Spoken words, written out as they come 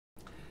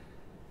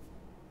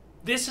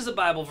This is a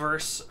Bible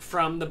verse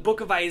from the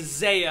book of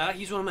Isaiah.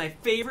 He's one of my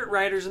favorite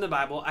writers in the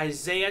Bible,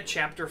 Isaiah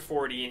chapter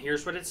 40. And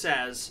here's what it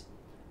says.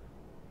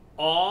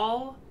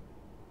 All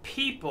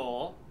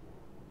people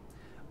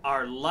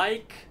are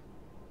like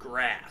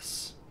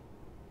grass.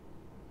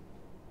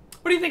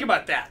 What do you think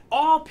about that?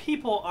 All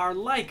people are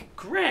like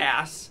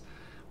grass.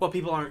 Well,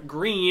 people aren't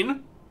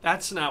green.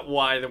 That's not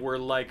why we're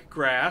like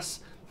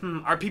grass.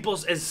 Are people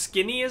as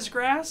skinny as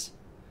grass?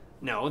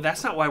 No,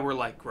 that's not why we're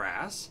like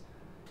grass.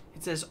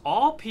 It says,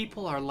 all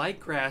people are like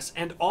grass,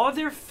 and all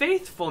their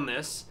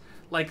faithfulness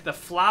like the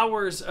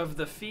flowers of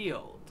the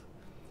field.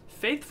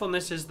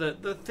 Faithfulness is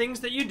the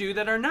things that you do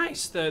that are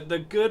nice,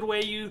 the good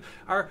way you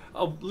are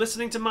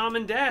listening to mom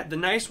and dad, the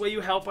nice way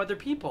you help other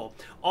people.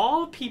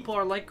 All people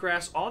are like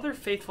grass, all their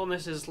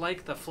faithfulness is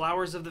like the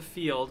flowers of the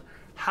field.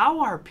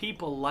 How are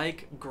people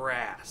like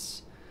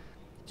grass?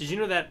 Did you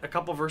know that a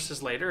couple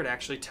verses later it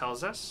actually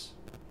tells us?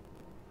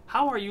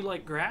 How are you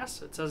like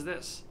grass? It says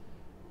this,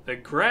 the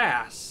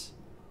grass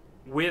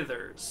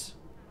withers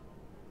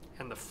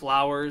and the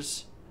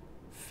flowers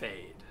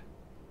fade.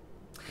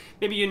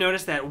 Maybe you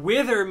notice that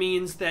wither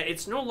means that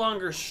it's no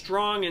longer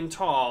strong and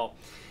tall.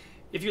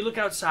 If you look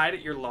outside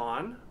at your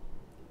lawn,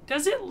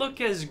 does it look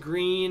as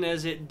green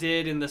as it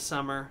did in the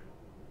summer?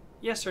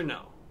 Yes or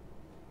no?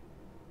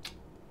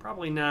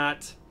 Probably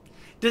not.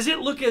 Does it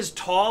look as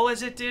tall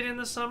as it did in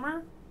the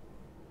summer?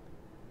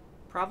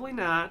 Probably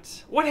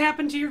not. What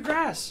happened to your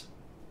grass?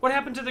 What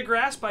happened to the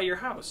grass by your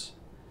house?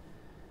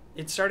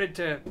 It started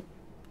to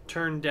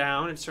turn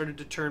down, it started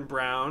to turn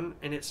brown,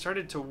 and it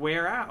started to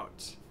wear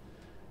out.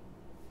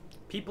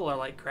 People are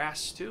like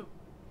grass too.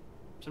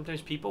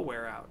 Sometimes people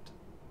wear out.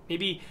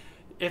 Maybe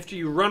after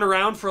you run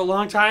around for a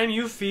long time,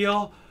 you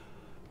feel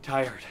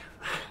tired.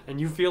 And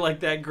you feel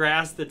like that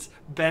grass that's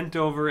bent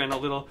over and a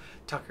little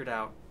tuckered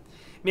out.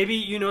 Maybe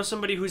you know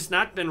somebody who's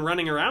not been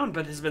running around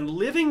but has been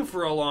living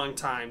for a long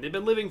time. They've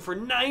been living for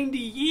 90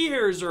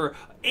 years or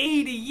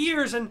 80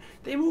 years and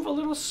they move a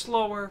little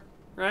slower,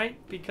 right?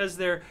 Because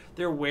they're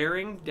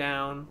wearing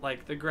down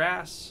like the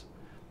grass.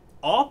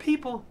 All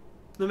people,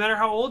 no matter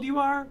how old you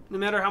are, no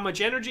matter how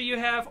much energy you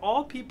have,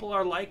 all people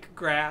are like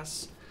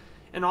grass.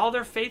 And all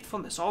their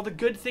faithfulness, all the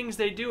good things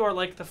they do are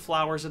like the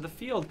flowers of the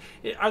field.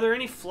 Are there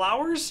any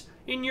flowers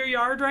in your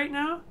yard right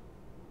now?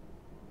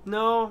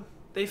 No,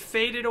 they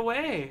faded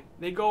away.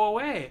 They go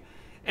away.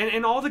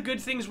 And all the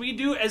good things we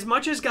do, as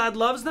much as God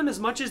loves them, as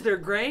much as they're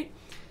great,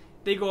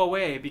 they go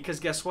away. Because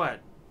guess what?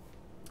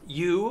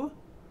 You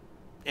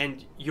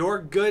and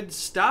your good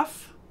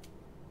stuff,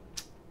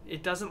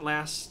 it doesn't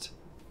last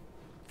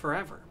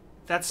forever.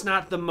 That's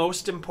not the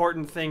most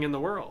important thing in the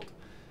world.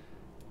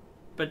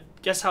 But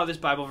guess how this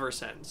Bible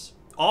verse ends?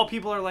 All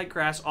people are like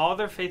grass. All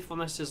their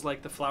faithfulness is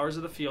like the flowers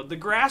of the field. The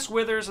grass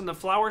withers and the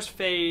flowers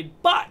fade,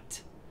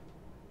 but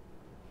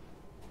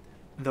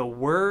the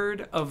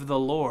word of the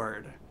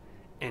Lord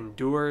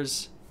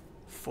endures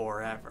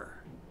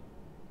forever.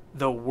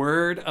 The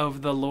word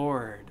of the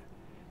Lord.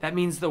 That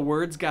means the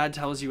words God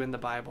tells you in the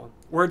Bible.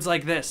 Words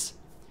like this.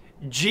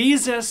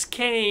 Jesus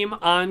came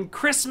on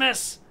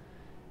Christmas,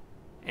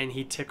 and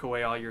he took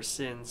away all your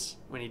sins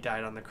when he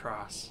died on the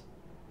cross.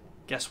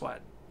 Guess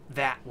what?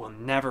 That will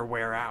never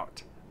wear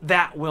out.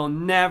 That will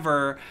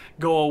never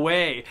go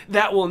away.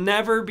 That will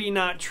never be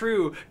not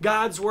true.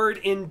 God's word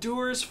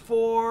endures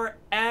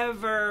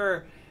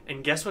forever.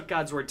 And guess what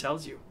God's word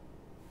tells you?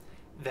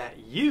 That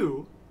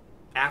you,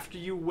 after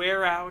you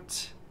wear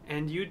out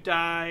and you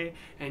die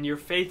and your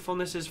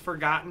faithfulness is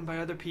forgotten by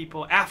other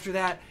people, after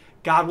that,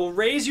 God will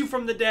raise you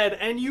from the dead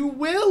and you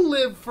will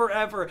live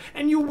forever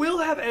and you will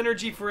have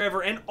energy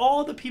forever and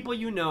all the people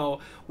you know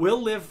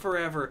will live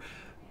forever.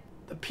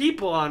 The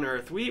people on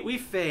earth, we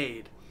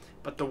fade,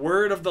 but the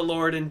word of the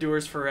Lord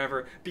endures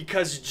forever.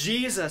 Because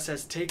Jesus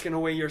has taken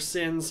away your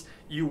sins,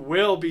 you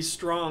will be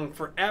strong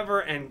forever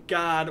and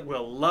God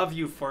will love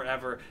you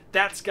forever.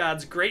 That's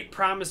God's great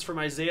promise from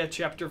Isaiah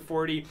chapter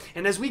 40.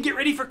 And as we get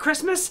ready for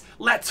Christmas,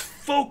 let's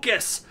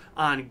focus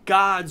on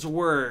God's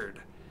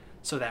word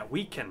so that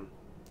we can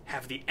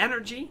have the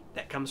energy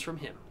that comes from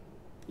him.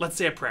 Let's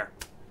say a prayer.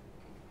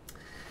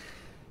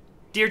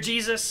 Dear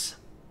Jesus,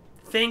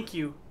 thank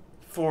you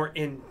for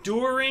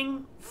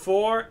enduring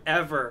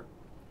forever.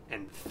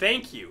 And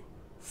thank you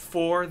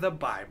for the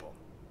Bible.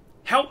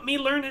 Help me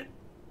learn it.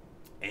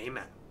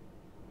 Amen.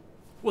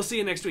 We'll see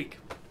you next week.